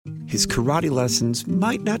his karate lessons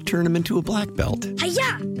might not turn him into a black belt.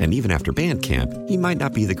 Hi-ya! And even after band camp, he might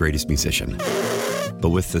not be the greatest musician.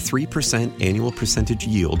 But with the 3% annual percentage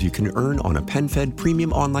yield you can earn on a PenFed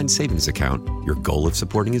premium online savings account, your goal of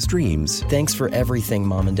supporting his dreams... Thanks for everything,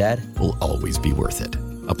 Mom and Dad. ...will always be worth it.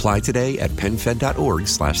 Apply today at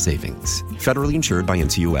PenFed.org/savings. Federally insured by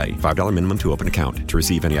NCUA. $5 minimum to open account. To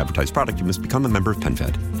receive any advertised product, you must become a member of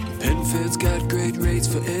PenFed. PenFed's got great rates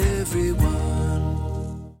for everyone.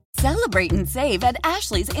 Celebrate and save at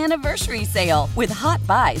Ashley's Anniversary Sale. With Hot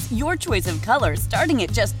Buys, your choice of colors starting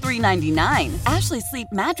at just $3.99. Ashley Sleep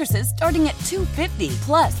mattresses starting at $2.50.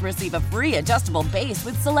 Plus, receive a free adjustable base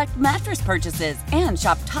with select mattress purchases. And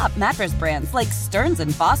shop top mattress brands like Stearns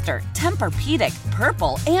 & Foster, Tempur-Pedic,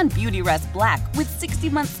 Purple, and Beautyrest Black with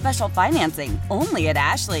 60-month special financing. Only at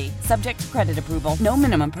Ashley. Subject to credit approval. No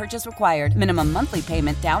minimum purchase required. Minimum monthly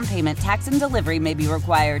payment, down payment, tax, and delivery may be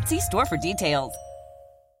required. See store for details.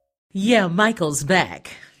 Yeah, Michael's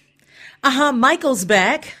back. Michael's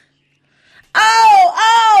back.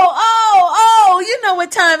 Oh, you know what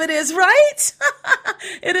time it is, right?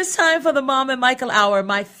 It is time for the Mom and Michael Hour,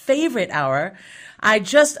 my favorite hour. I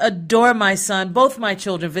just adore my son, both my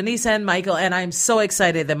children, Venice and Michael, and I'm so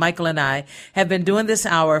excited that Michael and I have been doing this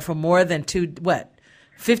hour for more than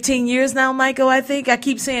 15 years now, Michael, I think? I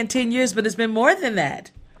keep saying 10 years, but it's been more than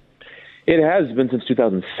that. It has been since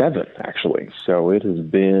 2007, actually. So it has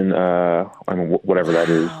been, whatever that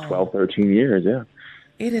is, 12, 13 years, yeah.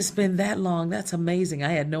 It has been that long. That's amazing. I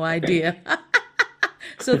had no idea.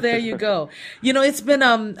 So there you go. You know, it's been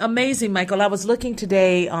amazing, Michael. I was looking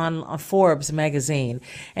today on Forbes magazine,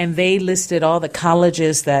 and they listed all the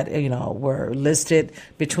colleges that, were listed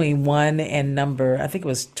between 1 and I think it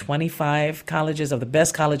was 25 colleges of the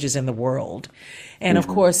best colleges in the world. And of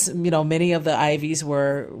course, many of the Ivies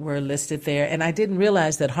were listed there. And I didn't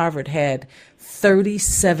realize that Harvard had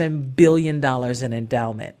 $37 billion in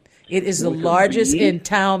endowment. It is the largest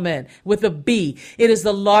endowment with a B. It is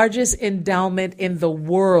the largest endowment in the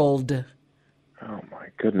world. Oh my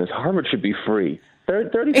goodness. Harvard should be free.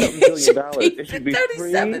 $37 billion. It should be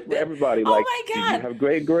free for everybody. Oh my God. If you have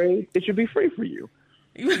great grades, it should be free for you.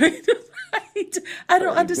 Right. I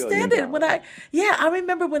don't understand it. I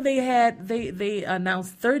remember when they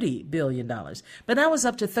announced $30 billion, but now it's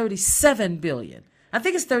up to $37 billion. I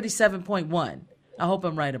think it's 37.1. I hope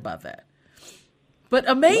I'm right about that. But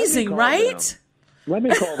amazing, right? Let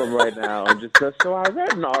me call them right now and so I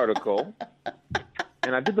read an article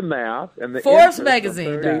and I did the math and the Forbes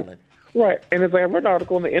magazine, darling. Right, and as I read an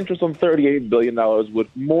article, and the interest on $38 billion would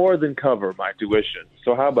more than cover my tuition.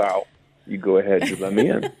 So how about you go ahead and let me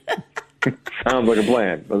in? Sounds like a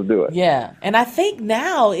plan. Let's do it. Yeah, and I think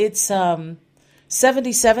now it's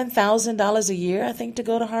 $77,000 a year, I think, to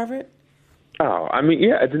go to Harvard. Oh, I mean,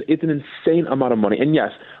 yeah, it's an insane amount of money. And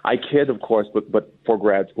yes, I kid, of course, but for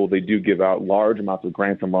grad school, they do give out large amounts of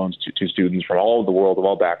grants and loans to students from all over the world, of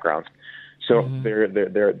all backgrounds. So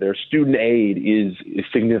their student aid is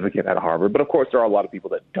significant at Harvard. But of course, there are a lot of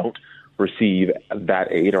people that don't receive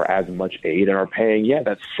that aid or as much aid and are paying,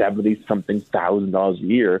 that's $70-something thousand a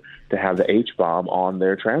year to have the H-bomb on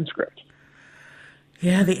their transcript.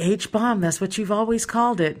 Yeah, the H-bomb, that's what you've always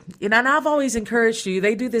called it. And I've always encouraged you.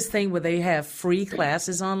 They do this thing where they have free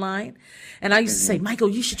classes online. And I used to say, Michael,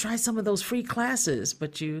 you should try some of those free classes.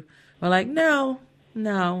 But you were like, no.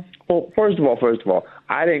 Well, first of all,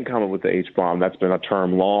 I didn't come up with the H-bomb. That's been a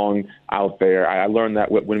term long out there. I learned that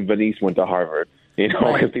when Venice went to Harvard,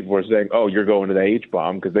 because people were saying, oh, you're going to the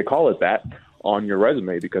H-bomb, because they call it that on your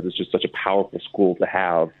resume because it's just such a powerful school to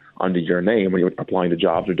have under your name when you're applying to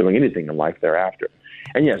jobs or doing anything in life thereafter.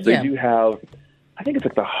 And yes, they do have, I think it's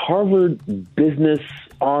like the Harvard Business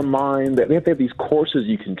Online. They have these courses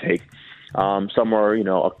you can take. Some are,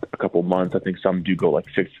 a couple months. I think some do go like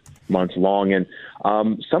 6 months long. And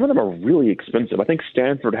some of them are really expensive. I think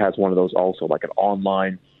Stanford has one of those also, like an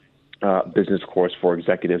online business course for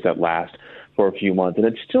executives that last for a few months. And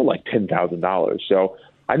it's still like $10,000. So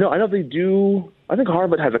I know they do. I think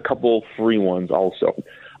Harvard has a couple free ones also.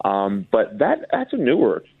 But that's a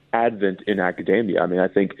newer advent in academia. I mean, I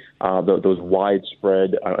think those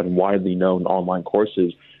widespread and widely known online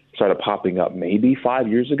courses started popping up maybe 5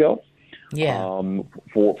 years ago. Yeah.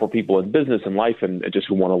 For people in business and life and just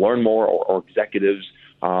who want to learn more, or executives,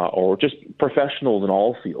 or just professionals in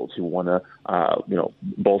all fields who want to,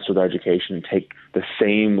 bolster their education and take the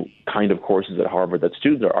same kind of courses at Harvard that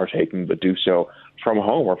students are taking, but do so from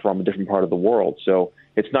home or from a different part of the world. So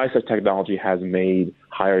it's nice that technology has made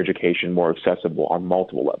higher education more accessible on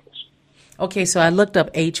multiple levels. Okay, so I looked up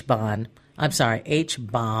H-bomb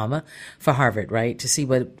for Harvard, right, to see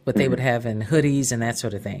what they would have in hoodies and that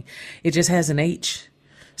sort of thing. It just has an H.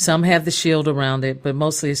 Some have the shield around it, but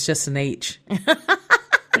mostly it's just an H.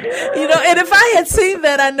 And if I had seen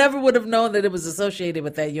that, I never would have known that it was associated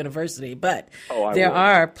with that university. But there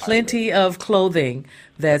are plenty of clothing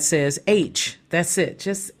that says H. That's it,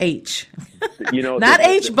 just H. Not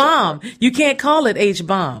H-bomb. You can't call it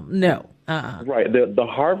H-bomb. No. Right. The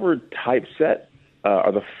Harvard typeset,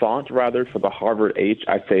 or the font rather, for the Harvard H,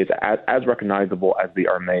 I'd say is as recognizable as the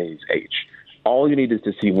Hermes H. All you need is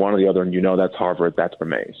to see one or the other, and that's Harvard. That's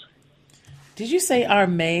Hermes. Did you say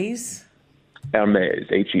Hermes? Hermes,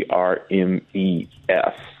 Hermes.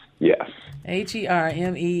 Yes.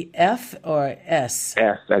 Hermef or S?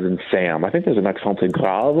 S as in Sam. I think there's an accent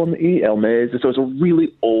grave on the E, Hermes. So it's a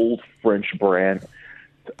really old French brand.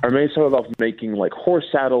 Hermes started off making like horse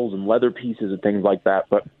saddles and leather pieces and things like that.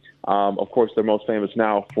 But, of course, they're most famous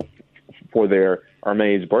now for their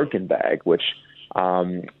Hermes Birkin bag, which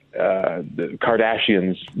the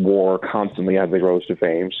Kardashians wore constantly as they rose to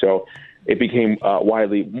fame. So it became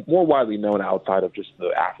more widely known outside of just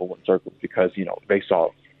the affluent circles because, they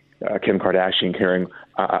saw Kim Kardashian carrying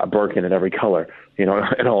a Birkin in every color, in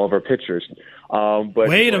all of her pictures. But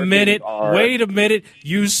wait a minute.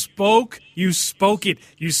 You spoke it.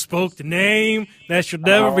 You spoke the name that should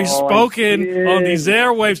never be spoken on these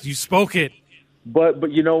airwaves. You spoke it.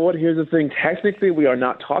 But you know what? Here's the thing. Technically, we are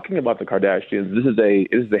not talking about the Kardashians. This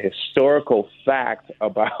is the historical fact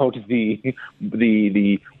about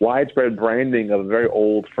the widespread branding of a very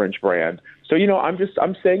old French brand. So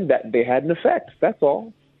I'm saying that they had an effect. That's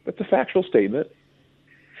all. That's a factual statement.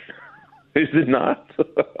 Is it not?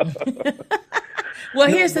 Well,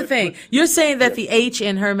 here's the thing. You're saying that the H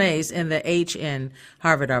in Hermes and the H in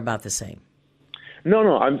Harvard are about the same.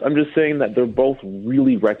 No, I'm just saying that they're both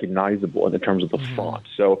really recognizable in terms of the font.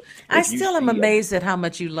 So I still am amazed at how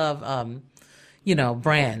much you love,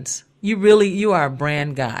 brands. You are a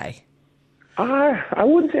brand guy. I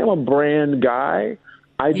wouldn't say I'm a brand guy.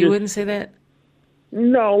 You wouldn't say that?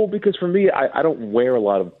 No, because for me, I don't wear a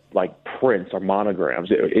lot of like prints or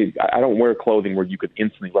monograms. I don't wear clothing where you could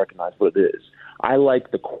instantly recognize what it is. I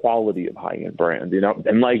like the quality of high-end brands,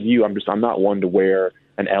 and like you, I'm not one to wear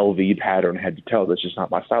an LV pattern head to toe. That's just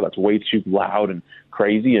not my style. That's way too loud and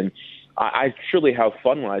crazy. And I surely have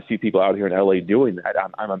fun when I see people out here in LA doing that.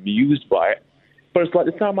 I'm amused by it, but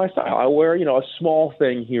it's not my style. I wear, a small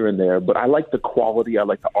thing here and there, but I like the quality. I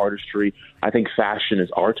like the artistry. I think fashion is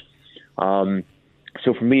art.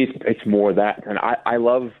 So for me, it's more that. And I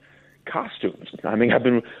love costumes. I mean, I've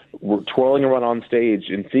been twirling around on stage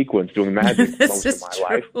in sequins doing magic most of my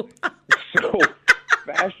life. So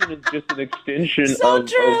fashion is just an extension of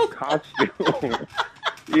costume.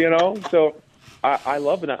 So I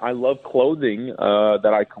love it. I love clothing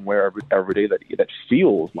that I can wear every day that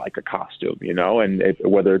feels like a costume, and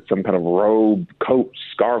whether it's some kind of robe, coat,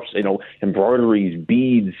 scarves, embroideries,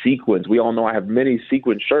 beads, sequins. We all know I have many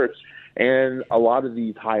sequin shirts, and a lot of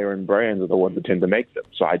these higher-end brands are the ones that tend to make them.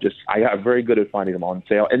 So I got very good at finding them on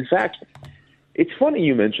sale. In fact, it's funny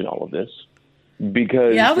you mention all of this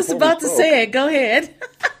because I was about to say it. Go ahead.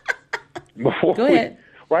 Go ahead.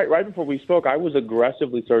 Right before we spoke, I was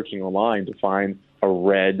aggressively searching online to find a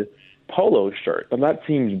red polo shirt. And that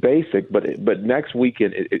seems basic, but next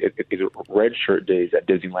weekend it's Red Shirt Days at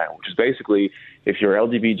Disneyland, which is basically if you're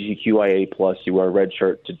LGBTQIA+, you wear a red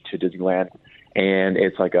shirt to Disneyland, and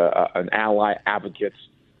it's like an ally advocates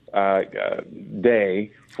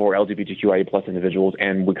day for LGBTQIA+ individuals,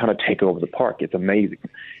 and we kind of take over the park. It's amazing.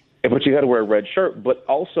 But you got to wear a red shirt, but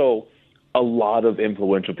also a lot of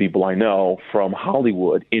influential people I know from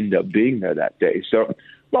Hollywood end up being there that day. So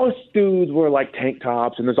most dudes wear like tank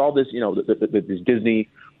tops, and there's all this, this Disney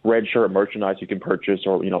red shirt merchandise you can purchase,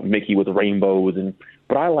 or, Mickey with rainbows.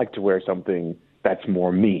 But I like to wear something that's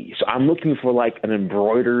more me. So I'm looking for like an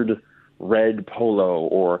embroidered red polo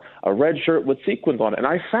or a red shirt with sequins on it. And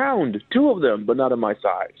I found two of them, but not in my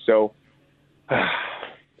size. So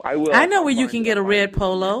I will. I know where you can get a red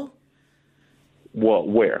polo. Well,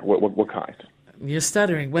 where? What kind? You're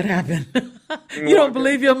stuttering. What happened? You don't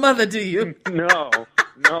believe your mother, do you? No,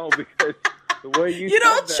 because the way you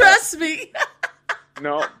don't trust me.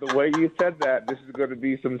 No, the way you said that, this is going to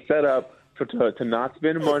be some setup to not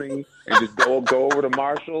spend money and just go over to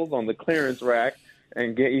Marshall's on the clearance rack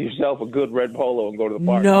and get yourself a good red polo and go to the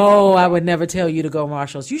park. No, I would never tell you to go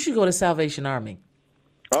Marshall's. You should go to Salvation Army.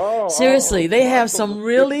 Seriously, they have some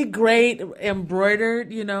really great embroidered,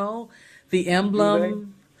 the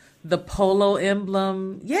emblem, the polo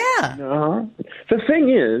emblem. Yeah. The thing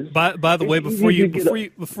is, by the way, before you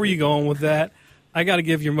go on with that, I got to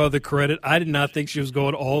give your mother credit. I did not think she was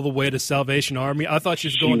going all the way to Salvation Army. I thought she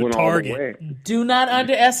was going to Target. Do not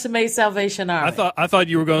underestimate Salvation Army. I thought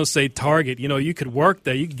you were going to say Target. You know, you could work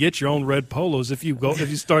there. You could get your own red polos if you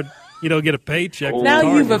start, get a paycheck. Now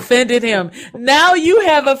you've offended him. Now you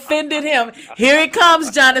have offended him. Here it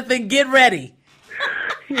comes, Jonathan. Get ready.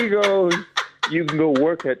 He goes, you can go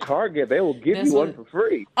work at Target. They will give you one for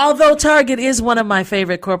free. Although Target is one of my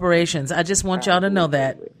favorite corporations. I just want y'all to know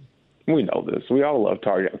that. We know this. We all love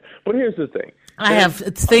Target. But here's the thing. I have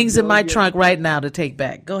things in my trunk right now to take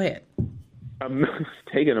back. Go ahead. I'm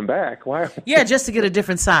taking them back. Why? Yeah, just to get a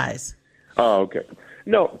different size. Oh, okay.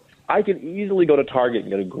 No, I can easily go to Target and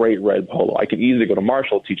get a great red polo. I can easily go to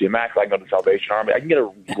Marshall, TJ Maxx. I can go to Salvation Army. I can get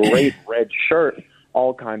a great red shirt,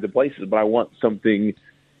 all kinds of places. But I want something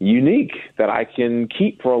unique that I can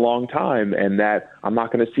keep for a long time and that I'm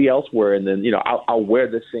not going to see elsewhere. And then, I'll wear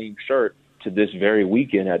the same shirt to this very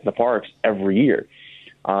weekend at the parks every year.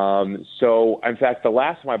 So, in fact, the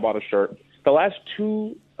last time I bought a shirt, the last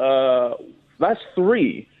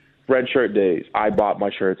three red shirt days, I bought my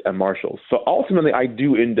shirts at Marshall's. So ultimately, I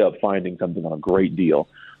do end up finding something on a great deal.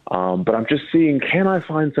 But I'm just seeing, can I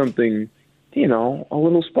find something, a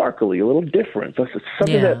little sparkly, a little different? So it's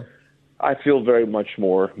something that I feel very much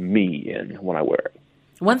more me in when I wear it.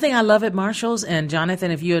 One thing I love at Marshall's, and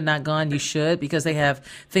Jonathan, if you have not gone, you should, because they have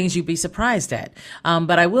things you'd be surprised at.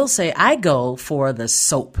 But I will say I go for the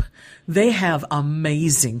soap. They have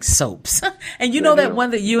amazing soaps. And you know that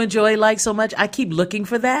one that you enjoy like so much? I keep looking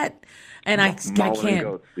for that, and I can't.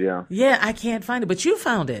 Goats, yeah. Yeah, I can't find it, but you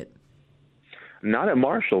found it. Not at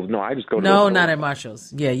Marshall's. No, I just go to No, not at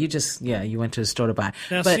Marshall's. Yeah, you went to the store to buy.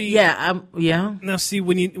 Now, but see, Now, see,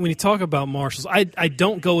 when you talk about Marshall's, I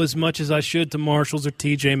don't go as much as I should to Marshall's or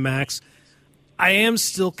TJ Maxx. I am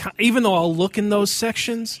still, even though I'll look in those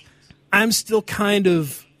sections, I'm still kind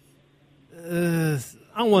of, I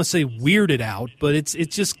don't want to say weirded out, but it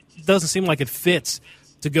just doesn't seem like it fits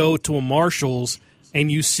to go to a Marshall's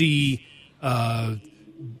and you see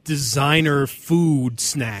designer food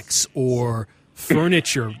snacks or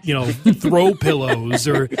furniture, throw pillows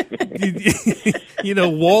or,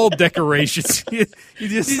 wall decorations. You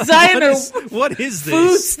just, designer what is this?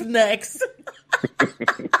 Food snacks.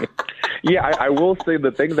 Yeah, I will say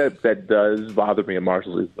the thing that does bother me at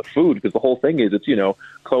Marshall's is the food, because the whole thing is it's,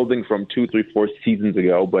 clothing from 2, 3, 4 seasons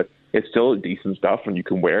ago, but it's still decent stuff and you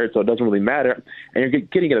can wear it, so it doesn't really matter. And you're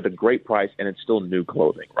getting it at a great price and it's still new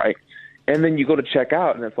clothing, right? And then you go to check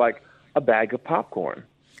out and it's like a bag of popcorn.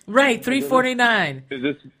 Right, $3.49.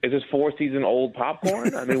 Is this 4-season-old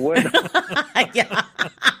popcorn? I mean, what? Yeah.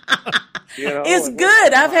 It's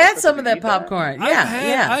good. I've had some of that popcorn.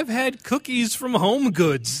 I've had cookies from Home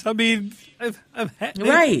Goods. I mean, I've had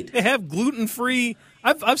right. They have gluten-free.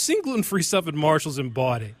 I've seen gluten-free stuff at Marshall's and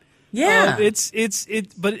bought it. Yeah,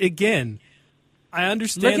 But again, I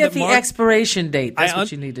understand. Look at the expiration date. That's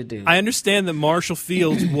what you need to do. I understand that Marshall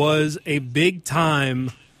Fields was a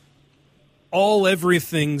big-time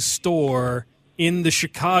everything store in the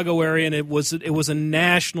Chicago area, and it was a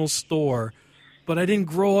national store. But I didn't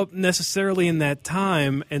grow up necessarily in that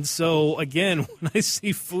time, and so again, when I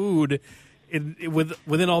see food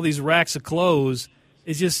within all these racks of clothes,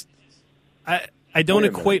 it's just I don't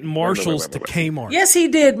equate Marshalls to Kmart. Yes, he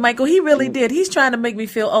did, Michael. He really did. He's trying to make me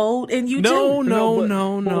feel old, and you too. No.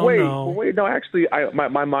 Wait, no. Actually,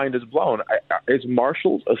 my mind is blown. Is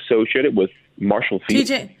Marshalls associated with Marshall Fields?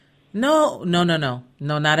 TJ, no,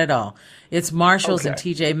 not at all. It's Marshalls and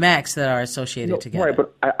TJ Maxx that are associated together. Right,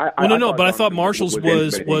 but but I thought Marshalls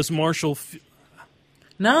was Marshall.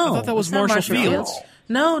 No, I thought that was Marshall Fields.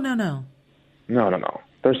 No.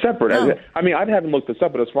 They're separate. No. I mean, I haven't looked this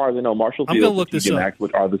up, but as far as I know, Marshall Fields and TJ Maxx,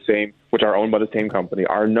 which are owned by the same company,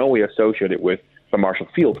 are in no way associated with the Marshall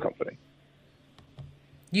Fields company.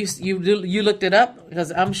 You looked it up?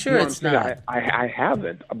 Because I'm sure it's not. I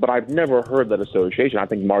haven't, but I've never heard that association. I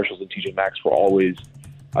think Marshalls and TJ Maxx were always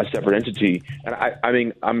a separate entity, and I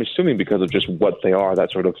mean, I'm assuming because of just what they are,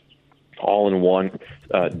 that sort of all-in-one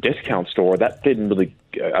discount store, that didn't really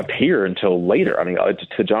appear until later. I mean,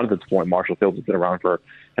 to Jonathan's point, Marshall Fields has been around for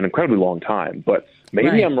an incredibly long time, but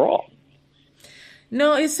maybe I'm wrong.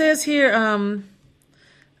 No, it says here,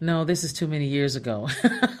 no, this is too many years ago.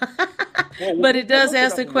 But it does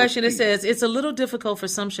ask the question. It says, it's a little difficult for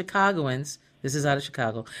some Chicagoans This is out of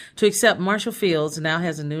Chicago. To accept Marshall Fields now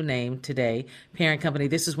has a new name today, parent company.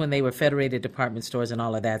 This is when they were Federated Department Stores and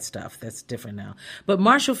all of that stuff. That's different now. But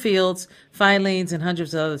Marshall Fields, Filene's, and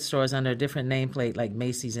hundreds of other stores under a different nameplate like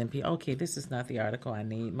Macy's, MP. Okay, this is not the article I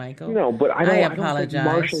need, Michael. No, but I apologize. don't think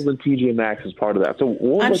Marshalls and TJ Maxx is part of that. So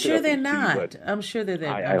I'm sure they're not. I'm sure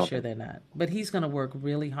they're not. But he's going to work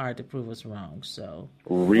really hard to prove us wrong. So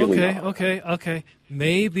really, okay.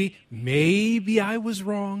 Maybe I was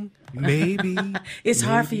wrong. Maybe it's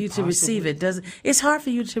hard for you to receive it, doesn't? It's hard for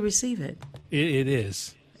you to receive it. It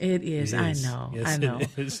is. It is. I know. Yes, I know.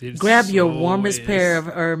 It Grab your so warmest pair of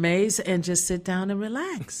Hermes and just sit down and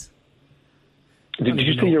relax. Did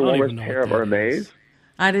you say your warmest pair of Hermes?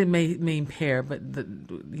 I didn't mean pair, but the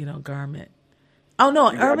garment. Oh no,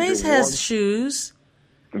 Hermes has shoes.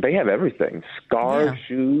 They have everything: scarves,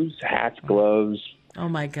 shoes, hats, gloves. Oh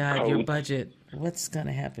my God, coats. your budget. What's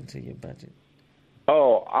gonna happen to your budget?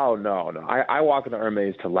 Oh no. I walk into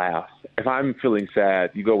Hermes to laugh. If I'm feeling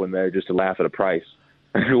sad, you go in there just to laugh at a price.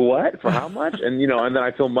 What? For how much? And and then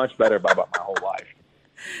I feel much better about my whole life.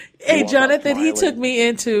 Hey, Jonathan, he took me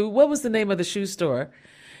into, what was the name of the shoe store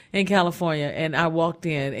in California? And I walked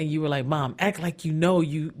in and you were like, Mom, act like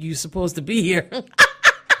you're supposed to be here.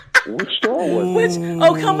 Which store was it?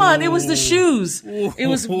 Oh, come on. It was the shoes. It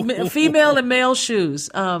was female and male shoes.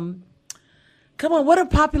 Come on. What a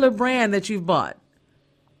popular brand that you've bought.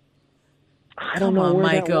 I don't know where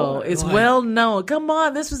Michael. That was. It's well known. Come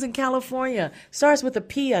on. This was in California. Starts with a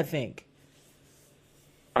P, I think.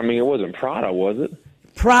 I mean, it wasn't Prada, was it?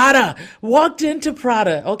 Prada. Walked into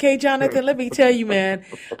Prada. Okay, Jonathan, let me tell you, man.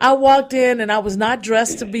 I walked in and I was not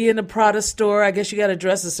dressed to be in a Prada store. I guess you got to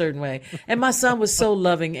dress a certain way. And my son was so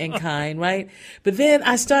loving and kind, right? But then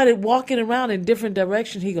I started walking around in different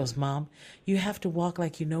directions. He goes, Mom, you have to walk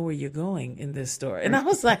like you know where you're going in this store. And I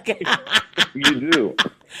was like, You do.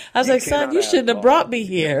 I was like, son, you shouldn't have brought me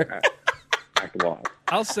here.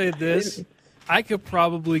 I'll say this. I could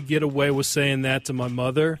probably get away with saying that to my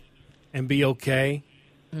mother and be okay.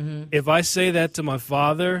 Mm-hmm. If I say that to my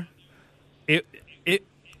father, it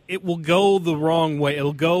will go the wrong way.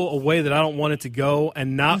 It'll go a way that I don't want it to go,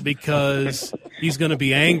 and not because he's going to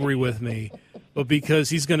be angry with me, but because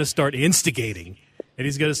he's going to start instigating. And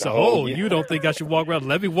he's going to say, you don't think I should walk around?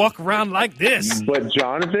 Let me walk around like this. But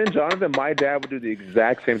Jonathan, my dad would do the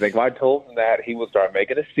exact same thing. If I told him that, he would start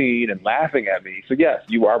making a scene and laughing at me. So, yes,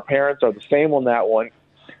 our parents are the same on that one.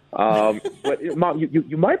 But, Mom,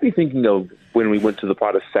 you might be thinking of when we went to the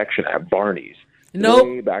Prada section at Barney's.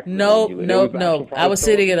 Nope. I was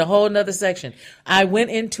sitting in a whole nother section. I went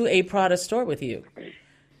into a Prada store with you.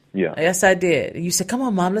 Yeah. Yes, I did. You said, come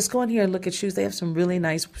on, Mom, let's go in here and look at shoes. They have some really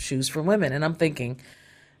nice shoes for women. And I'm thinking,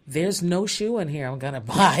 there's no shoe in here I'm going to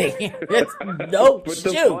buy. There's no but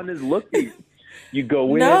shoe. The fun is looking. You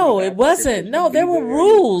go in. No, it wasn't. No, there were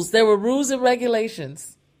rules. There were rules and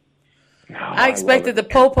regulations. No, I expected the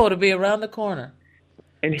Popo to be around the corner,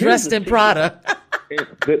 and dressed in Prada.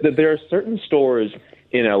 There are certain stores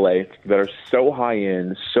in LA that are so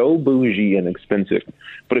high-end, so bougie and expensive.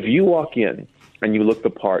 But if you walk in and you look the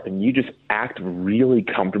part and you just act really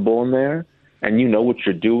comfortable in there and you know what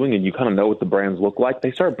you're doing and you kind of know what the brands look like,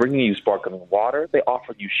 they start bringing you sparkling water. They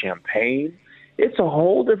offer you champagne. It's a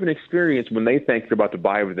whole different experience when they think you're about to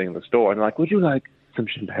buy everything in the store. And they're like, would you like some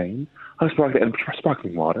champagne?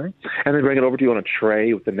 Sparkling water. And they bring it over to you on a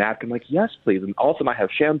tray with a napkin. I'm like, yes, please. And all of a sudden I have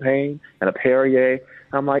champagne and a Perrier.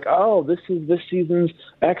 And I'm like, oh, this is this season's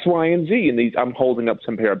X, Y, and Z. And I'm holding up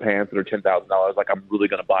some pair of pants that are $10,000. Like, I'm really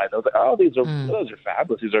going to buy those. Like, oh, those are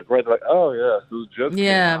fabulous. These are great. They're like, oh, yeah. Those just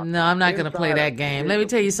no, I'm not going to play that game. Let me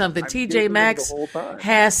tell you something. TJ Maxx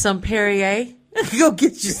has some Perrier. Go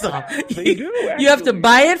get you some. They do, you have to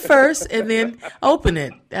buy it first and then open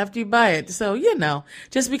it after you buy it. So,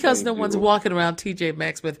 just because no one's walking around TJ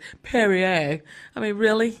Maxx with Perrier. I mean,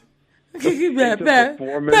 really? Perrier.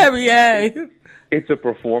 It's a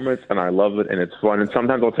performance, and I love it, and it's fun. And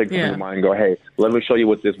sometimes I'll take something of mine and go, hey, let me show you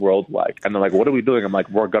what this world's like. And they're like, what are we doing? I'm like,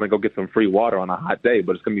 we're going to go get some free water on a hot day,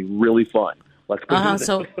 but it's going to be really fun. Let's go do this.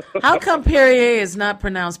 So how come Perrier is not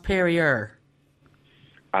pronounced Perrier?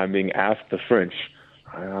 I'm being asked the French.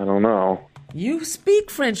 I don't know. You speak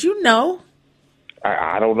French. You know.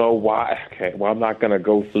 I don't know why. Okay, well, I'm not going to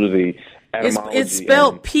go through the etymology. It's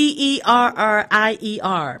spelled Perrier.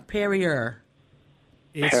 Perrier.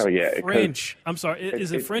 It's Perrier, French. I'm sorry.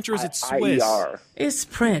 Is it French or is it Swiss? It's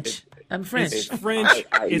French. I'm French. It's French.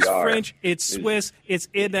 It's French. It's Swiss. It's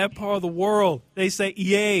in that part of the world. They say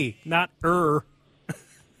yay, not Well,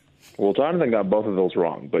 Jonathan got both of those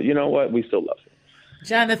wrong, but you know what? We still love him.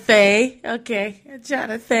 Jonathan. Okay,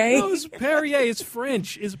 Jonathan. No, it's Perrier. It's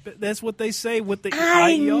French. That's what they say with the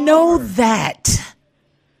I IER. know that.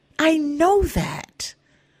 I know that.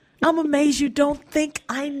 I'm amazed you don't think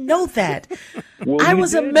I know that. Well, I you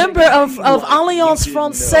was a did member make it of seem like Alliance you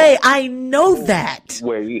didn't Francaise. know. I know that.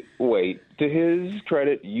 Wait. To his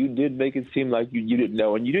credit, you did make it seem like you didn't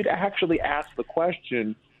know, and you did actually ask the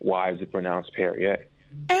question, why is it pronounced Perrier?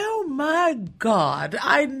 Oh, my God.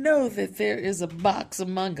 I know that there is a box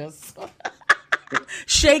among us.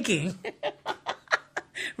 Shaking.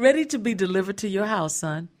 Ready to be delivered to your house,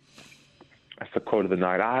 son. That's the quote of the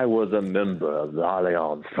night. I was a member of the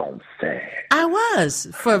Alliance Francaise. I was,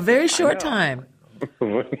 for a very short time.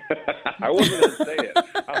 I wasn't going to say it.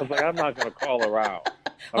 I was like, I'm not going to call her out.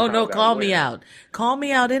 Oh, no, call me out. Call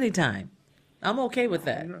me out anytime. I'm okay with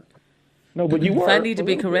that. No, but you were. If I need to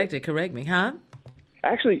be corrected, correct me, huh?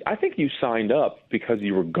 Actually, I think you signed up because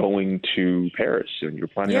you were going to Paris and you were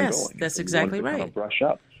planning on going. Yes, that's You exactly wanted to kind right. of brush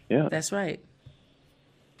up. Yeah. That's right.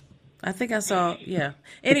 I think I saw, yeah.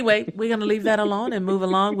 Anyway, we're going to leave that alone and move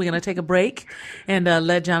along. We're going to take a break and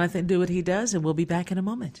let Jonathan do what he does, and we'll be back in a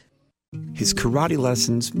moment. His karate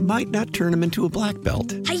lessons might not turn him into a black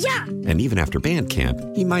belt. Hi-ya! And even after band camp,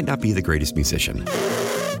 he might not be the greatest musician.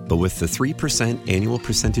 But with the 3% annual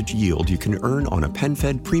percentage yield you can earn on a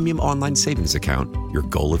PenFed premium online savings account, your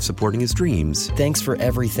goal of supporting his dreams Thanks for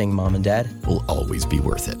everything, Mom and Dad. will always be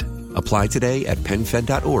worth it. Apply today at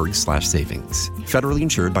PenFed.org/savings. Federally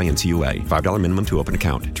insured by NCUA. $5 minimum to open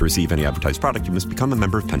account. To receive any advertised product, you must become a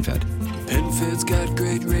member of PenFed. PenFed's got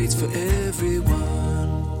great rates for everyone.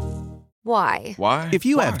 Why? Why? If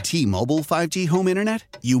you have T-Mobile 5G home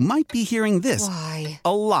internet, you might be hearing this Why?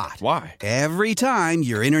 a lot. Why? Every time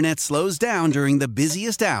your internet slows down during the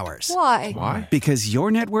busiest hours. Why? Why? Because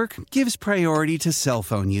your network gives priority to cell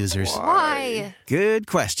phone users. Why? Good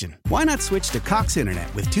question. Why not switch to Cox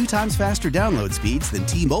Internet with 2 times faster download speeds than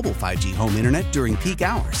T-Mobile 5G home internet during peak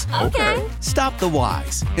hours? Okay. Stop the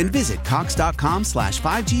whys and visit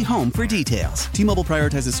cox.com/5G home for details. T-Mobile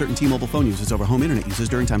prioritizes certain T-Mobile phone users over home internet users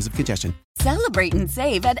during times of congestion. Celebrate and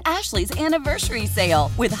save at Ashley's Anniversary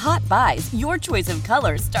Sale. With Hot Buys, your choice of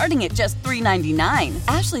colors starting at just $3.99.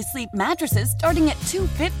 Ashley Sleep mattresses starting at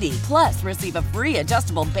 $2.50. Plus, receive a free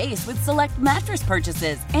adjustable base with select mattress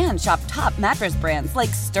purchases. And shop top mattress brands like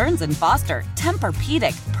Stearns & Foster,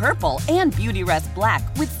 Tempur-Pedic, Purple, and Beautyrest Black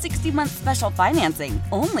with 60-month special financing.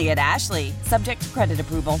 Only at Ashley. Subject to credit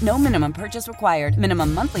approval. No minimum purchase required.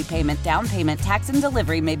 Minimum monthly payment, down payment, tax, and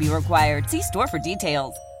delivery may be required. See store for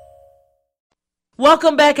details.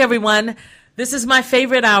 Welcome back, everyone. This is my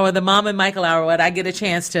favorite hour, the Mom and Michael hour, where I get a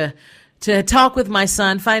chance to talk with my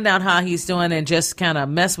son, find out how he's doing, and just kind of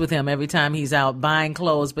mess with him every time he's out buying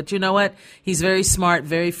clothes. But you know what? He's very smart,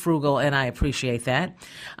 very frugal, and I appreciate that.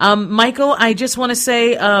 Michael, I just want to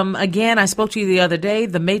say, again, I spoke to you the other day.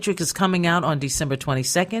 The Matrix is coming out on December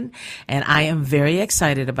 22nd, and I am very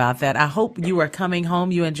excited about that. I hope you are coming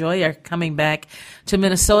home. You are coming back to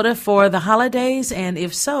Minnesota for the holidays, and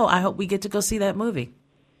if so, I hope we get to go see that movie.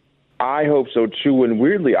 I hope so too. And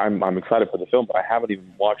weirdly, I'm excited for the film, but I haven't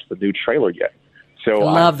even watched the new trailer yet. So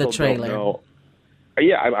I love the the trailer.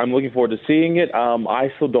 Yeah, I'm looking forward to seeing it.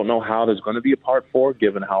 I still don't know how there's going to be a part 4,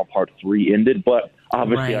 given how part 3 ended. But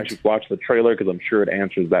obviously, Right. I should watch the trailer because I'm sure it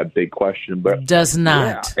answers that big question. But Does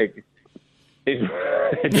not. Yeah,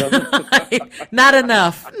 it doesn't. Not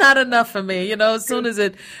enough for me. You know, as soon as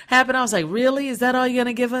it happened, I was like, really? Is that all you're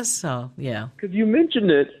going to give us? So, yeah. Because you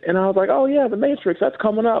mentioned it, and I was like, oh, yeah, The Matrix, that's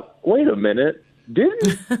coming up. Wait a minute.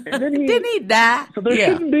 Didn't and then Didn't he die? So there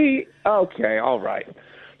Yeah. shouldn't be. Okay, all right.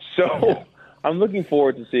 So I'm looking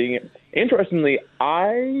forward to seeing it. Interestingly,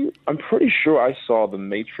 I'm pretty sure I saw The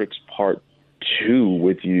Matrix Part 2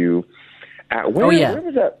 with you at where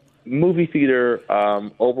was that movie theater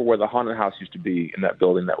over where the haunted house used to be in that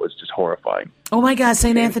building that was just horrifying? Oh, my God,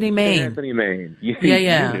 St. Anthony, Maine. St. Anthony, Maine. You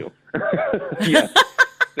Yeah. knew. Yeah.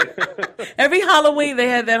 Every Halloween, they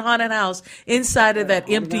had that haunted house inside of that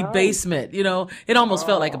empty basement. You know, it almost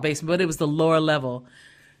felt like a basement, but it was the lower level.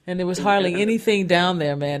 And there was hardly anything down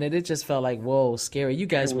there, man. And it just felt like, whoa, scary. You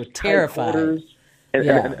guys were terrified.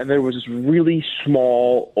 And there was this really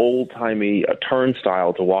small, old-timey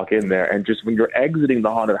turnstile to walk in there. And just when you're exiting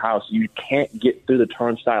the haunted house, you can't get through the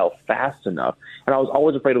turnstile fast enough. And I was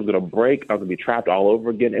always afraid it was going to break. I was going to be trapped all over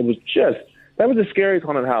again. It was that was the scariest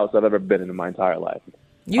haunted house I've ever been in my entire life.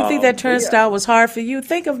 You think that turnstile was hard for you?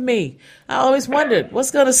 Think of me. I always wondered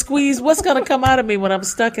what's going to squeeze, what's going to come out of me when I'm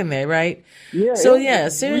stuck in there, right? Yeah. So Really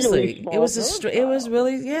seriously, it was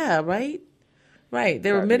really, right? Right.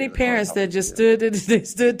 There were many parents that just stood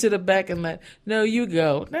to the back and like, no, you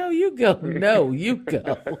go. No, you go. No, you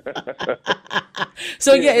go.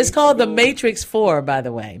 So yeah, it's called The Matrix 4, by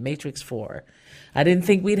the way. Matrix 4. I didn't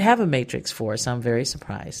think we'd have a Matrix 4, so I'm very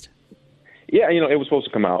surprised. Yeah, it was supposed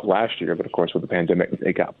to come out last year, but of course with the pandemic,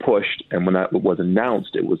 it got pushed. And when that was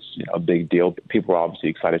announced, it was a big deal. People were obviously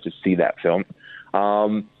excited to see that film.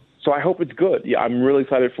 So I hope it's good. Yeah, I'm really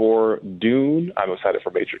excited for Dune. I'm excited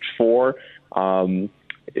for Matrix 4.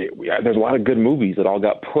 There's a lot of good movies that all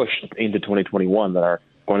got pushed into 2021 that are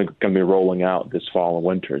going to be rolling out this fall and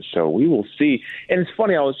winter. So we will see. And it's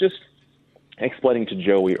funny, I was just explaining to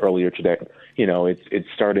Joey earlier today, it's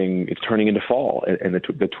turning into fall in the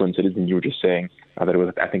Twin Cities, and you were just saying that it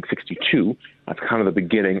was, I think, 62. That's kind of the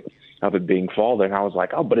beginning of it being fall there. And I was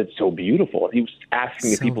like, oh, but it's so beautiful. And he was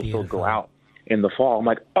asking if people still go out in the fall. I'm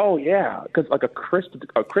like, oh yeah, because like a crisp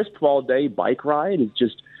fall day bike ride is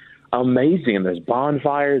just amazing, and there's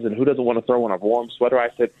bonfires, and who doesn't want to throw on a warm sweater? I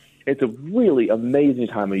said, it's a really amazing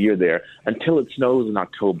time of year there until it snows in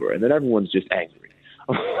October, and then everyone's just angry.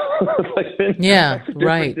 That's a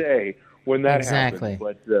different day when that happens.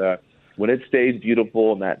 But when it stays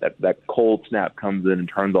beautiful and that cold snap comes in and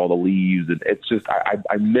turns all the leaves, and it's just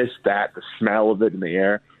I miss that, the smell of it in the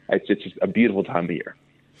air. It's just a beautiful time of year.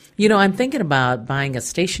 I'm thinking about buying a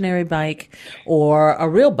stationary bike or a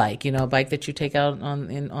real bike, a bike that you take out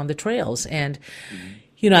on the trails. And,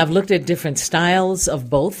 I've looked at different styles of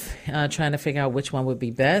both, trying to figure out which one would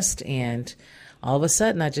be best. And all of a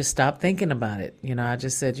sudden, I just stopped thinking about it. I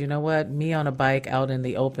just said, you know what? Me on a bike out in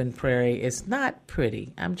the open prairie is not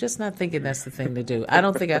pretty. I'm just not thinking that's the thing to do. I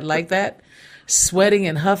don't think I'd like that, sweating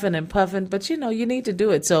and huffing and puffing. But, you need to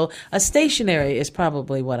do it. So a stationary is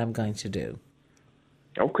probably what I'm going to do.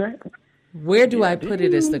 Okay. Where do I put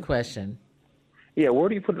it is the question. Yeah, where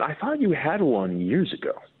do you put it? I thought you had one years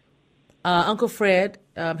ago. Uncle Fred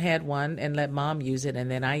had one and let Mom use it,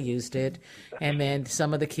 and then I used it, and then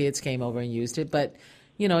some of the kids came over and used it. But,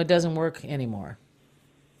 it doesn't work anymore.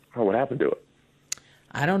 Oh, what happened to it?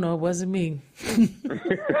 I don't know. It wasn't me.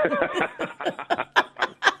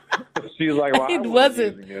 She's like, well, it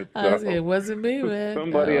wasn't. It wasn't me, man.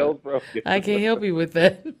 Somebody else broke it. I can't help you with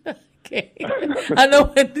that. I know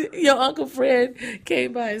when your Uncle Fred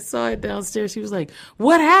came by and saw it downstairs, he was like,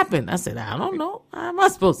 what happened? I said, I don't know. How am I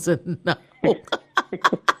supposed to know? Well,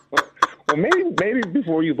 maybe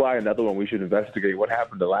before you buy another one, we should investigate what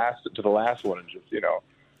happened to the last one and just,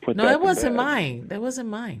 put that. No, it wasn't mine. That wasn't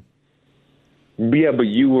mine. Yeah, but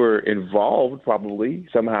you were involved probably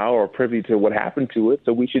somehow or privy to what happened to it.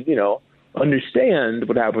 So we should, understand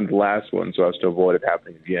what happened to the last one so as to avoid it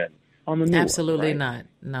happening again. On the new Absolutely one, right?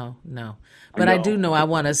 not. No. But I do know I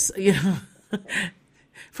want to,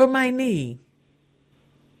 for my knee.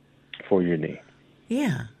 For your knee.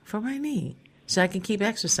 Yeah, for my knee. So I can keep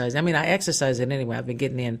exercising. I mean, I exercise it anyway. I've been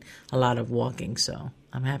getting in a lot of walking, so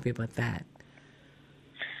I'm happy about that.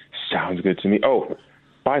 Sounds good to me. Oh,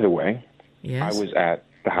 by the way, yes. I was at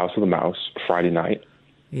the House of the Mouse Friday night.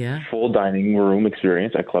 Yeah. Full dining room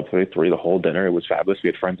experience at Club 33, the whole dinner. It was fabulous. We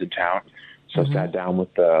had friends in town. So I sat down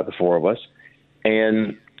with the four of us,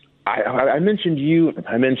 and I mentioned you.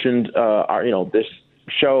 I mentioned our, this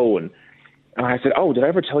show, and I said, "Oh, did I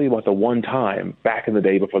ever tell you about the one time back in the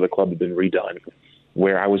day before the club had been redone,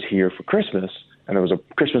 where I was here for Christmas, and there was a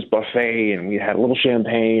Christmas buffet, and we had a little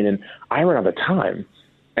champagne, and I ran out of time,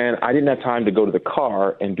 and I didn't have time to go to the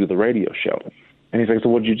car and do the radio show." And he's like, "So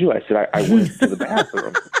what did you do?" I said, "I went to the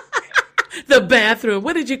bathroom." The bathroom.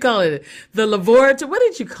 What did you call it? The laboratory. What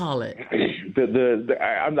did you call it?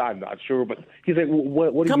 I'm not sure, but he's like,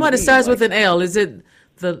 "What do you Come on, mean? It starts with an L. Is it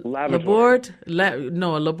the laboratory?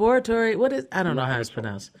 No, a laboratory. What is? I don't know how it's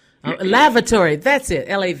pronounced. Lavatory. That's it.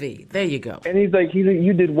 LAV. There you go. And he's like,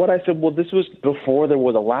 "You did what?" I said, "Well, this was before there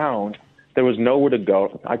was a lounge. There was nowhere to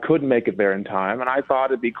go. I couldn't make it there in time, and I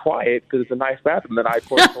thought it'd be quiet because it's a nice bathroom." Then I, of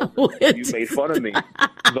course, told him, you made fun of me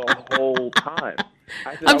the whole time.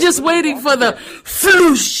 I'm just waiting for the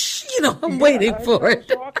floosh. I'm waiting for it.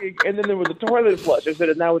 Talking, and then there was a toilet flush. I said,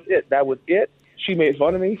 and that was it. That was it. She made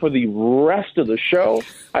fun of me for the rest of the show.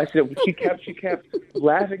 I said, she kept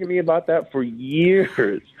laughing at me about that for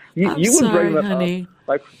years. You would bring that honey.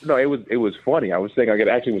 up. No, it was funny. I was saying it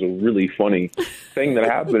actually was a really funny thing that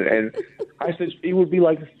happened. And I said it would be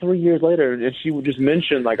like 3 years later, and she would just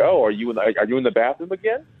mention "Oh, are you in the bathroom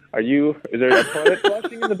again? Is there a toilet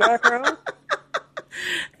flushing in the background?"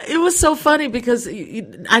 It was so funny because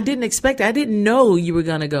I didn't expect it. I didn't know you were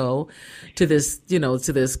going to go to this,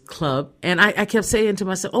 to this club. And I kept saying to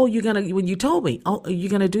myself, "Oh, when you told me, oh, you're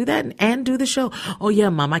going to do that and do the show? Oh, yeah,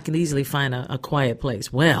 Mom, I can easily find a quiet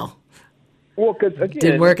place." Well, because again,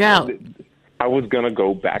 didn't work out. I was going to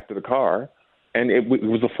go back to the car, and it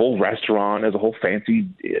was a full restaurant. It was a whole fancy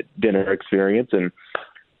dinner experience. And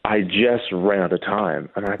I just ran out of time,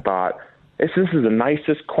 and I thought, this is the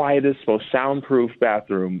nicest, quietest, most soundproof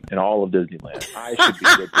bathroom in all of Disneyland. I should be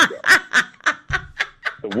good to go.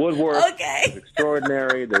 The woodwork is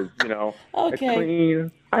extraordinary. There's, it's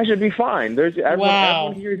clean. I should be fine. There's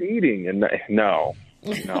everyone here is eating, and no,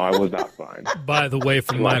 I was not fine. By the way,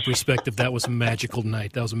 from my perspective, that was a magical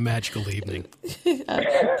night. That was a magical evening.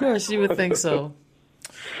 Of course, you would think so.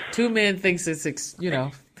 Two men thinks it's,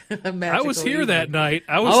 a magical I was here evening. that night.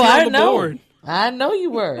 I was here on the board. I know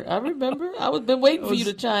you were. I remember. I was been waiting for you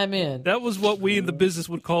to chime in. That was what we in the business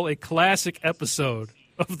would call a classic episode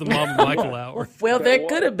of the Mom and Michael Hour. Well, there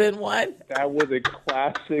could have been one. That was a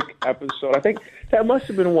classic episode. I think that must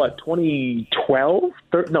have been, 2012?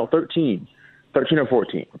 13 or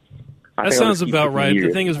 14. That sounds about right.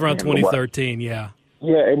 The thing is around 2013, yeah.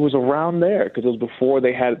 Yeah, it was around there because it was before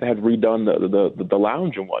they had redone the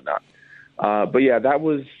lounge and whatnot. But yeah, that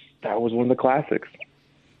was one of the classics.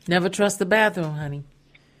 Never trust the bathroom, honey.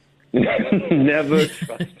 Never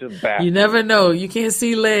trust the bathroom. You never know. You can't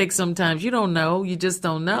see legs sometimes. You don't know. You just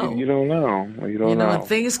don't know. You don't know. And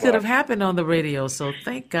things could have happened on the radio, so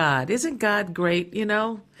thank God. Isn't God great,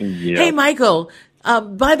 Yeah. Hey, Michael,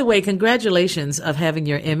 by the way, congratulations of having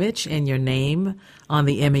your image and your name on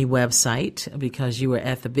the Emmy website because you were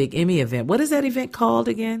at the big Emmy event. What is that event called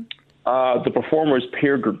again? The Performers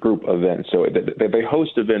Peer Group event. So they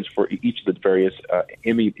host events for each of the various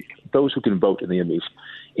Emmy, those who can vote in the Emmys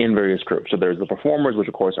in various groups. So there's the performers, which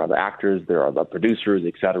of course are the actors, there are the producers,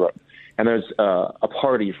 etc. And there's a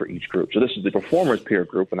party for each group. So this is the Performers Peer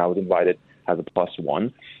Group, and I was invited as a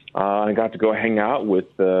 +1. I got to go hang out with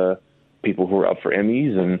people who were up for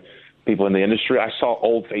Emmys and people in the industry. I saw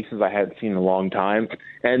old faces I hadn't seen in a long time.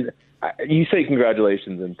 And you say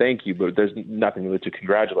congratulations and thank you, but there's nothing really to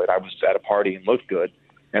congratulate. I was at a party and looked good,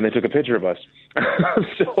 and they took a picture of us.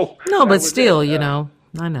 But still, I know.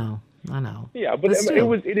 Yeah, but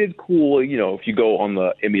it is cool, if you go on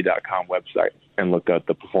the Emmy.com website and look at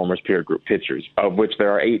the Performers Peer Group pictures, of which there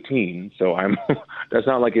are 18, so that's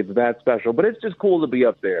not like it's that special, but it's just cool to be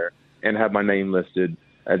up there and have my name listed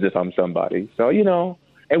as if I'm somebody. So,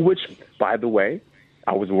 and which, by the way,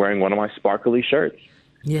 I was wearing one of my sparkly shirts.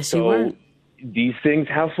 Yes, you were. These things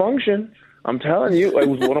have function. I'm telling you, it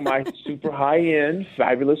was one of my super high-end,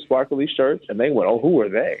 fabulous, sparkly shirts, and they went, oh, who are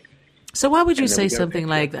they? So why would you say something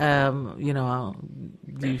like, do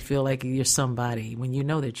you feel like you're somebody when you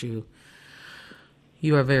know that you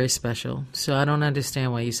are very special? So I don't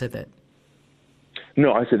understand why you said that.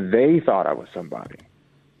 No, I said they thought I was somebody.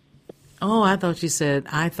 Oh, I thought you said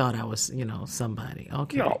I thought I was, somebody.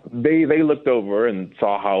 Okay. No, they looked over and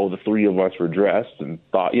saw how the three of us were dressed and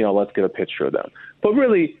thought, let's get a picture of them. But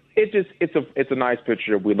really, it's a nice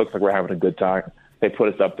picture. We look like we're having a good time. They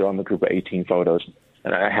put us up there on the group of 18 photos,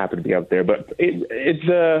 and I happen to be up there. But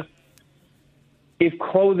if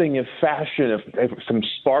clothing, if fashion, if some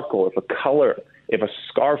sparkle, if a color, if a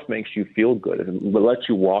scarf makes you feel good, if it lets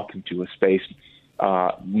you walk into a space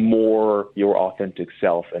more your authentic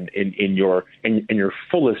self and in your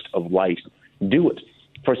fullest of light, do it.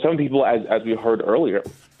 For some people, as we heard earlier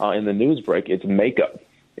in the news break, it's makeup.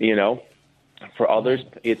 For others,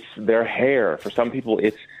 it's their hair. For some people,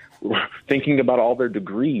 it's thinking about all their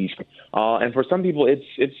degrees, and for some people, it's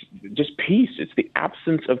just peace. It's the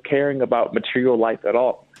absence of caring about material life at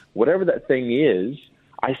all. Whatever that thing is,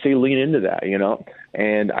 I say lean into that,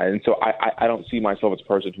 and so I don't see myself as a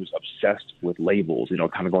person who's obsessed with labels,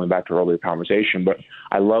 kind of going back to our earlier conversation, but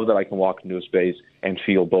I love that I can walk into a space and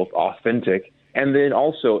feel both authentic and then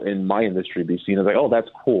also in my industry be seen as like, oh, that's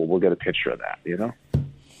cool. We'll get a picture of that,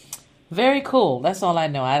 Very cool. That's all I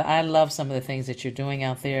know. I love some of the things that you're doing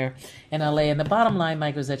out there in LA. And the bottom line,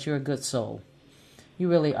 Michael, is that you're a good soul. You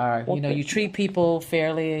really are. Okay. You treat people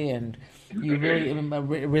fairly, and you really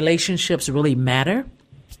relationships really matter.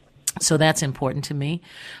 So that's important to me.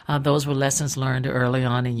 Those were lessons learned early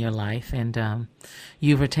on in your life, and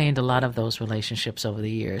you've retained a lot of those relationships over the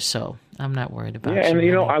years. So I'm not worried about you. Yeah,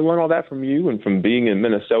 and I learned all that from you and from being in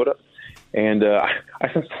Minnesota. And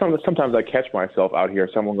sometimes I catch myself out here.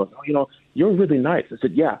 Someone goes, "Oh, you're really nice." I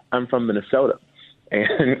said, "Yeah, I'm from Minnesota,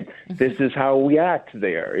 and this is how we act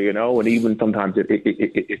there." And even sometimes if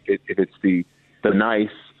it's the nice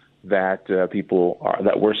that people are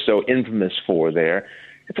that we're so infamous for there.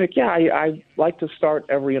 It's like, yeah, I like to start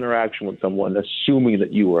every interaction with someone assuming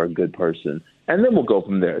that you are a good person, and then we'll go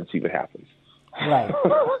from there and see what happens. Right.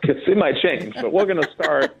 Because it might change, but we're going to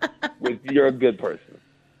start with you're a good person.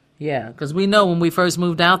 Yeah, because we know when we first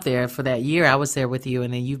moved out there for that year, I was there with you,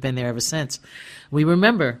 and then you've been there ever since. We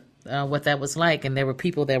remember what that was like, and there were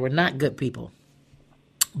people that were not good people.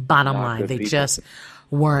 Bottom line, they just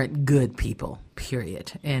weren't good people,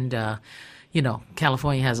 period. And,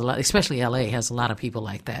 California has a lot, especially LA has a lot of people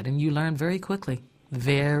like that. And you learn very quickly.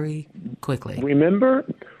 Remember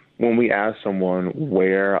when we asked someone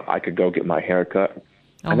where I could go get my hair cut?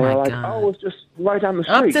 Oh, and they were like, God. oh, it's just right down the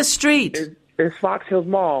street. Up the street. It's Fox Hills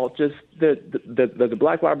Mall, just the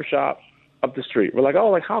black barber shop up the street. We're like, oh,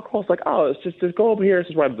 like how close? Like, oh, it's just go over here. It's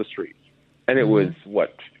just right up the street. And it was,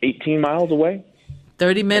 18 miles away?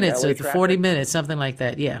 30 minutes or 40 minutes, something like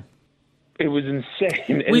that, yeah. It was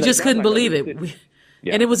insane. We just couldn't believe it.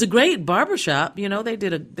 Yeah. And it was a great barbershop. They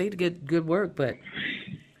did good work, but,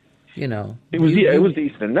 It was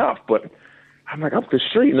decent enough, but I'm like, up the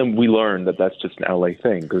street. And then we learned that that's just an L.A.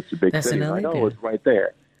 thing because it's a big city. An LA like, thing. it's right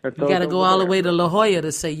there. You got to go all the way to La Jolla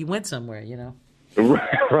to say you went somewhere,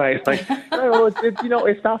 Right. Like, no,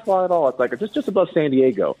 it's not far at all. It's like just above San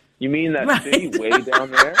Diego. You mean that city way down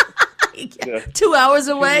there? 2 hours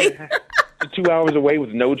away? 2 hours away with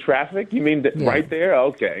no traffic? You mean right there?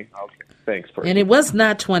 Okay. Thanks, person. And it was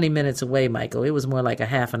not 20 minutes away, Michael. It was more like a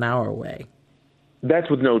half an hour away. That's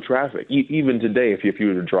with no traffic. Even today, if you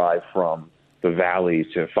were to drive from the Valley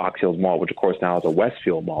to Fox Hills Mall, which, of course, now is a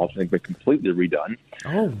Westfield Mall, I think been completely redone.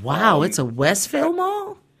 Oh, wow. It's a Westfield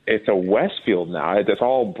Mall? It's a Westfield now. It's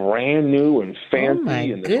all brand new and fancy. Oh, my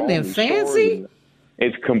and goodness. Fancy?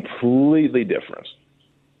 It's completely different.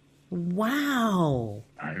 Wow.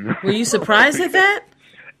 Were you surprised at that?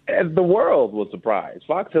 The world was surprised.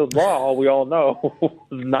 Fox Hills Mall, we all know, was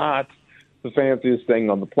not the fanciest thing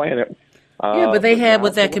on the planet. But they had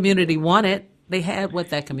what that community wanted.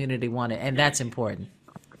 And that's important.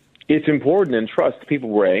 It's important, and trust, people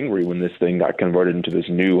were angry when this thing got converted into this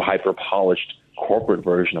new hyper-polished corporate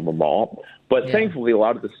version of a mall. But thankfully, a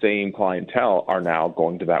lot of the same clientele are now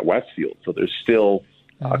going to that Westfield. So there's still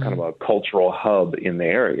kind of a cultural hub in the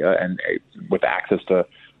area, and with access to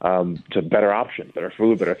better options, better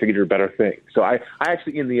food, better figure, better things. So I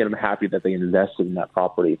actually, in the end, am happy that they invested in that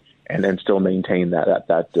property and then still maintain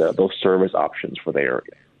those service options for the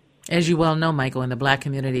area. As you well know, Michael, in the black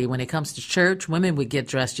community, when it comes to church, women would get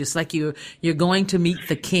dressed just like you're going to meet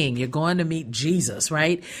the king. You're going to meet Jesus,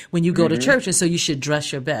 right? When you go to church. And so you should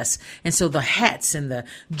dress your best. And so the hats and the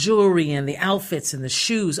jewelry and the outfits and the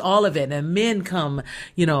shoes, all of it. And men come,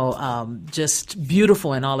 just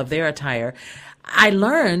beautiful in all of their attire. I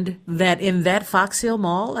learned that in that Fox Hill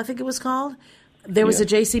Mall, I think it was called, there was a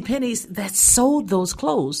JCPenney's that sold those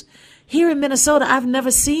clothes. Here in Minnesota, I've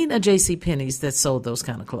never seen a JCPenney's that sold those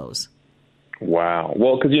kind of clothes. Wow.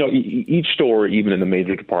 Well, because, each store, even in the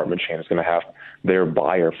major department chain, is going to have their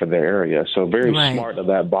buyer for their area. So very smart of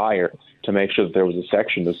that buyer to make sure that there was a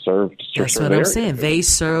section to serve. That's what I'm saying. They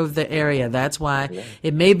serve the area. That's why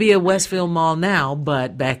it may be a Westfield Mall now,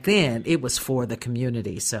 but back then it was for the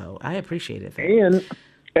community. So I appreciate it. And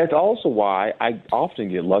that's also why I often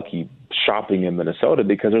get lucky shopping in Minnesota,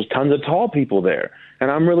 because there's tons of tall people there.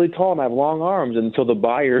 And I'm really tall and I have long arms. And so the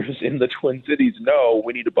buyers in the Twin Cities know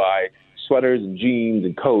we need to buy sweaters and jeans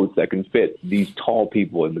and coats that can fit these tall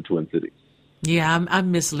people in the Twin Cities. Yeah, I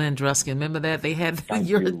miss Lynn Druskin. Remember that? They had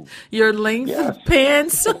your length of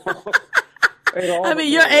pants. I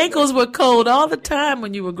mean, your ankles were cold all the time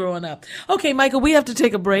when you were growing up. Okay, Michael, we have to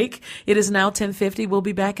take a break. It is now 10:50. We'll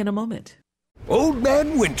be back in a moment. Old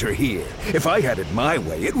Man Winter here. If I had it my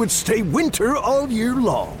way, it would stay winter all year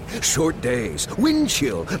long. Short days, wind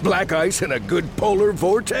chill, black ice, and a good polar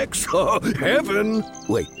vortex. Oh, heaven.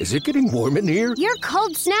 Wait, is it getting warm in here? Your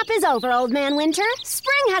cold snap is over, Old Man Winter.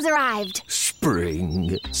 Spring has arrived.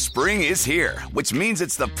 Spring. Spring is here, which means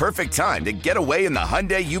it's the perfect time to get away in the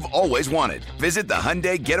Hyundai you've always wanted. Visit the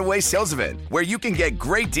Hyundai Getaway Sales Event, where you can get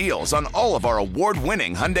great deals on all of our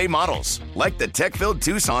award-winning Hyundai models, like the tech-filled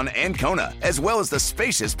Tucson and Kona, as well as the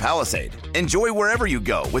spacious Palisade. Enjoy wherever you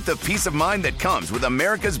go with the peace of mind that comes with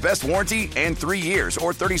America's best warranty and 3 years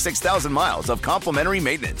or 36,000 miles of complimentary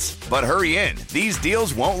maintenance. But hurry in, these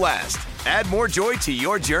deals won't last. Add more joy to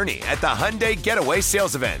your journey at the Hyundai Getaway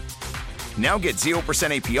Sales Event. Now get 0%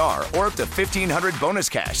 APR or up to $1,500 bonus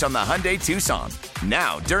cash on the Hyundai Tucson.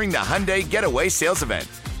 Now during the Hyundai Getaway Sales Event.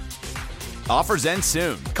 Offers end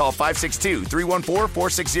soon. Call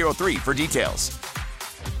 562-314-4603 for details.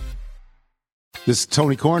 This is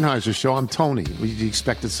Tony Kornheiser's show. I'm Tony. You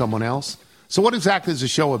expected someone else? So what exactly is the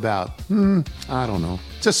show about? I don't know.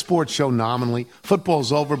 It's a sports show nominally.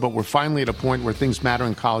 Football's over, but we're finally at a point where things matter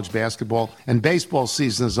in college basketball, and baseball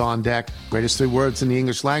season is on deck. Greatest 3 words in the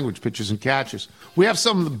English language, pitchers and catchers. We have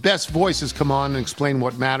some of the best voices come on and explain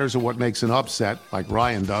what matters or what makes an upset, like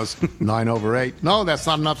Ryan does, 9/8. No, that's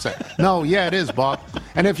not an upset. No, yeah, it is, Bob.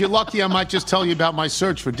 And if you're lucky, I might just tell you about my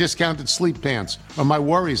search for discounted sleep pants or my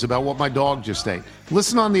worries about what my dog just ate.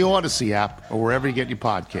 Listen on the Odyssey app or wherever you get your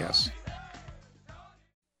podcasts.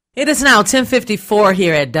 It is now 10:54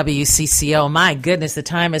 here at WCCO. My goodness, the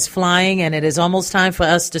time is flying, and it is almost time for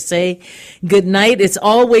us to say good night. It's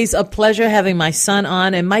always a pleasure having my son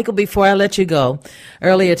on. And Michael, before I let you go,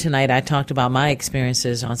 earlier tonight I talked about my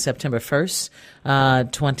experiences on September 1st,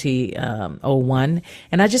 2001.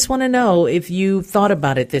 And I just want to know if you thought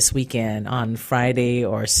about it this weekend on Friday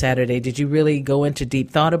or Saturday. Did you really go into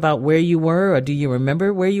deep thought about where you were, or do you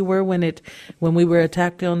remember where you were when we were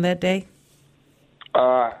attacked on that day?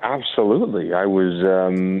 Absolutely. I was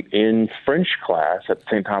in French class at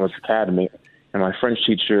St. Thomas Academy, and my French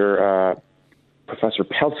teacher, Professor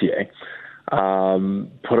Pelletier,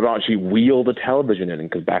 put it on. She wheeled a television in,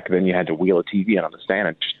 because back then you had to wheel a TV in on the stand,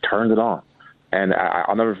 and just turned it on. And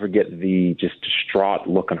I'll never forget the just distraught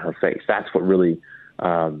look on her face. That's what really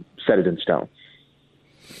set it in stone.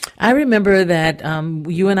 I remember that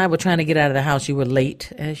you and I were trying to get out of the house. You were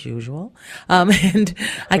late, as usual. And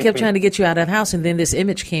I kept trying to get you out of the house. And then this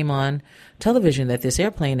image came on television that this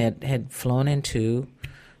airplane had flown into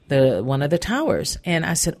one of the towers. And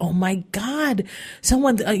I said, oh, my God,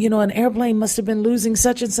 someone, an airplane must have been losing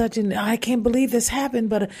such and such. And I can't believe this happened.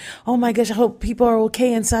 But, oh, my gosh, I hope people are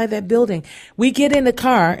okay inside that building. We get in the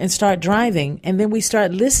car and start driving. And then we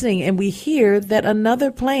start listening, and we hear that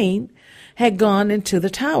another plane had gone into the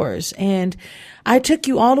towers. And I took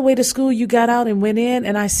you all the way to school. You got out and went in,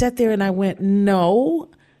 and I sat there and I went, no,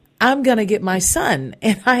 I'm going to get my son.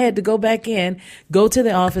 And I had to go back in, go to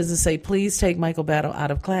the office and say, please take Michael Battle out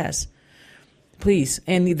of class. Please.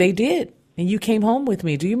 And they did. And you came home with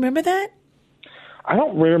me. Do you remember that? I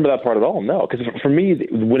don't remember that part at all, no. Because for me,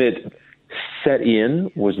 when it set in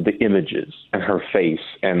was the images and her face,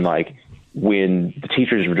 and like when the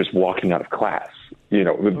teachers were just walking out of class.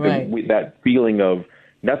 Right. That feeling of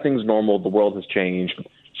nothing's normal, the world has changed,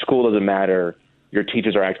 school doesn't matter, your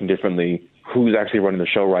teachers are acting differently, who's actually running the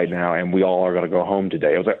show right now, and we all are going to go home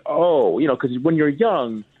today. I was like, because when you're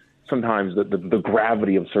young, sometimes the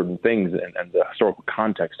gravity of certain things and the historical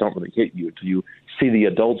context don't really hit you until you see the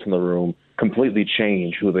adults in the room completely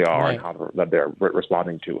change who they are, right, and how they're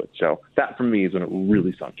responding to it. So that, for me, is when it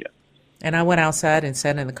really sunk in. And I went outside and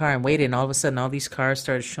sat in the car and waited, and all of a sudden all these cars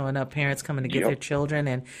started showing up, parents coming to get their children,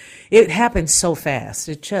 and it happened so fast.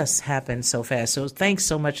 It just happened so fast. So thanks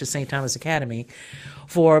so much to St. Thomas Academy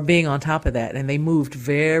for being on top of that, and they moved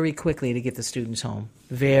very quickly to get the students home.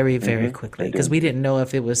 Very, very quickly, because we didn't know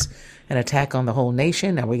if it was an attack on the whole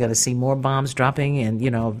nation. Are we going to see more bombs dropping in,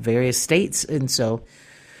 various states? And so,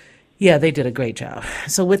 yeah, they did a great job.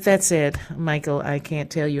 So with that said, Michael, I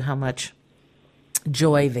can't tell you how much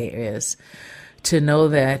joy there is to know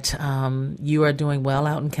that you are doing well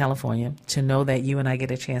out in California, to know that you and I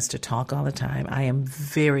get a chance to talk all the time. I am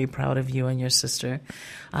very proud of you and your sister.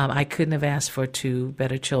 I couldn't have asked for 2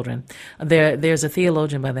 better children. There's a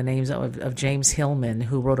theologian by the name of James Hillman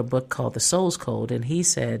who wrote a book called The Soul's Code, and he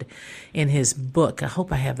said in his book, I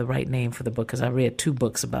hope I have the right name for the book because I read 2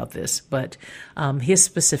 books about this, but his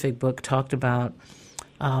specific book talked about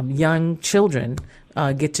young children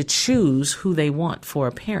get to choose who they want for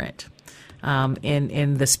a parent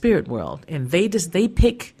in the spirit world, and they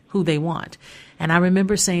pick who they want. And I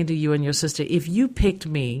remember saying to you and your sister, if you picked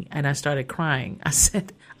me, and I started crying, I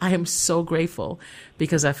said, I am so grateful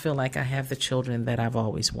because I feel like I have the children that I've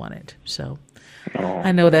always wanted. So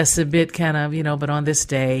I know that's a bit kind of, but on this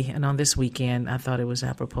day and on this weekend, I thought it was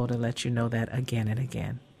apropos to let you know that again and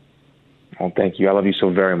again. Well, thank you. I love you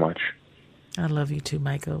so very much. I love you too,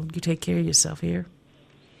 Michael. You take care of yourself here.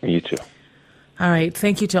 You too. All right.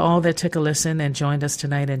 Thank you to all that took a listen and joined us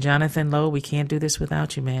tonight. And Jonathan Lowe, we can't do this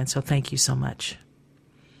without you, man. So thank you so much.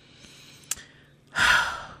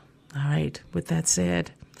 All right. With that said,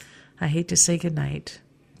 I hate to say goodnight,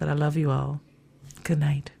 but I love you all. Good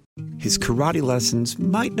night. His karate lessons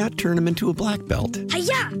might not turn him into a black belt.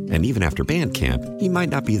 Hi-ya! And even after band camp, he might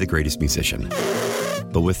not be the greatest musician.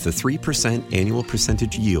 But with the 3% annual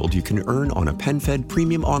percentage yield you can earn on a PenFed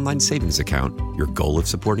premium online savings account, your goal of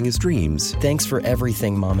supporting his dreams... Thanks for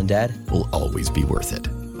everything, Mom and Dad. ...will always be worth it.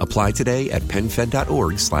 Apply today at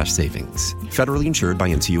PenFed.org/savings. Federally insured by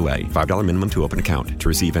NCUA. $5 minimum to open account. To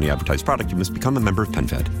receive any advertised product, you must become a member of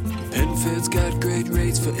PenFed. PenFed's got great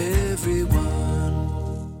rates for everyone.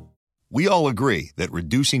 We all agree that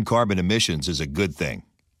reducing carbon emissions is a good thing.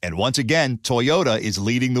 And once again, Toyota is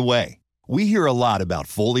leading the way. We hear a lot about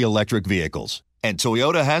fully electric vehicles, and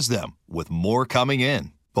Toyota has them, with more coming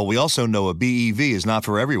in. But we also know a BEV is not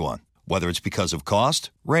for everyone, whether it's because of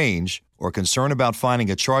cost, range, or concern about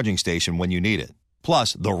finding a charging station when you need it.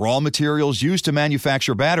 Plus, the raw materials used to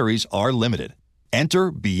manufacture batteries are limited.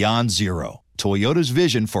 Enter Beyond Zero, Toyota's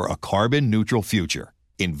vision for a carbon-neutral future.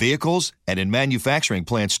 In vehicles and in manufacturing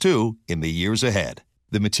plants, too, in the years ahead.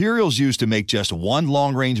 The materials used to make just one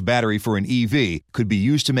long-range battery for an EV could be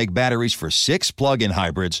used to make batteries for 6 plug-in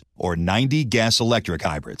hybrids or 90 gas-electric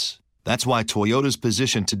hybrids. That's why Toyota's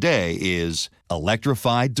position today is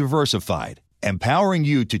electrified, diversified, empowering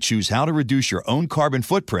you to choose how to reduce your own carbon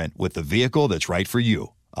footprint with the vehicle that's right for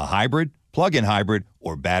you, a hybrid, plug-in hybrid,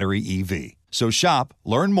 or battery EV. So shop,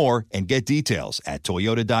 learn more, and get details at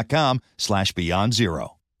toyota.com/beyond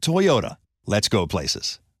zero. Toyota, let's go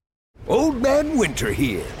places. Old Man Winter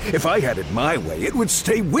here. If I had it my way, it would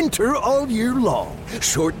stay winter all year long.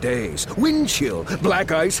 Short days, wind chill,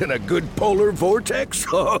 black ice, and a good polar vortex.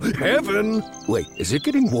 Oh, heaven. Wait, is it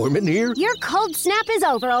getting warm in here? Your cold snap is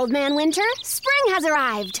over, Old Man Winter. Spring has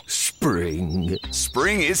arrived. Spring.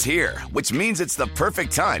 Spring is here, which means it's the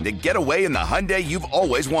perfect time to get away in the Hyundai you've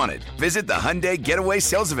always wanted. Visit the Hyundai Getaway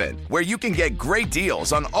Sales Event, where you can get great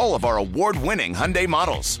deals on all of our award-winning Hyundai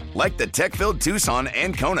models, like the tech-filled Tucson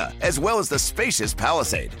and Kona, as well as the spacious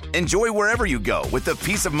Palisade. Enjoy wherever you go with the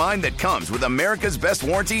peace of mind that comes with America's best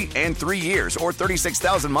warranty and 3 years or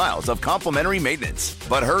 36,000 miles of complimentary maintenance.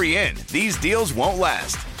 But hurry in, these deals won't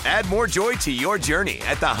last. Add more joy to your journey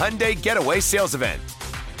at the Hyundai Getaway Sales Event.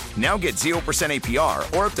 Now get 0% APR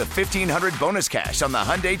or up to $1,500 bonus cash on the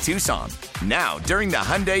Hyundai Tucson. Now, during the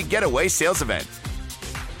Hyundai Getaway Sales Event.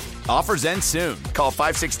 Offers end soon. Call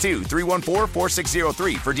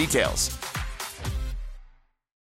 562-314-4603 for details.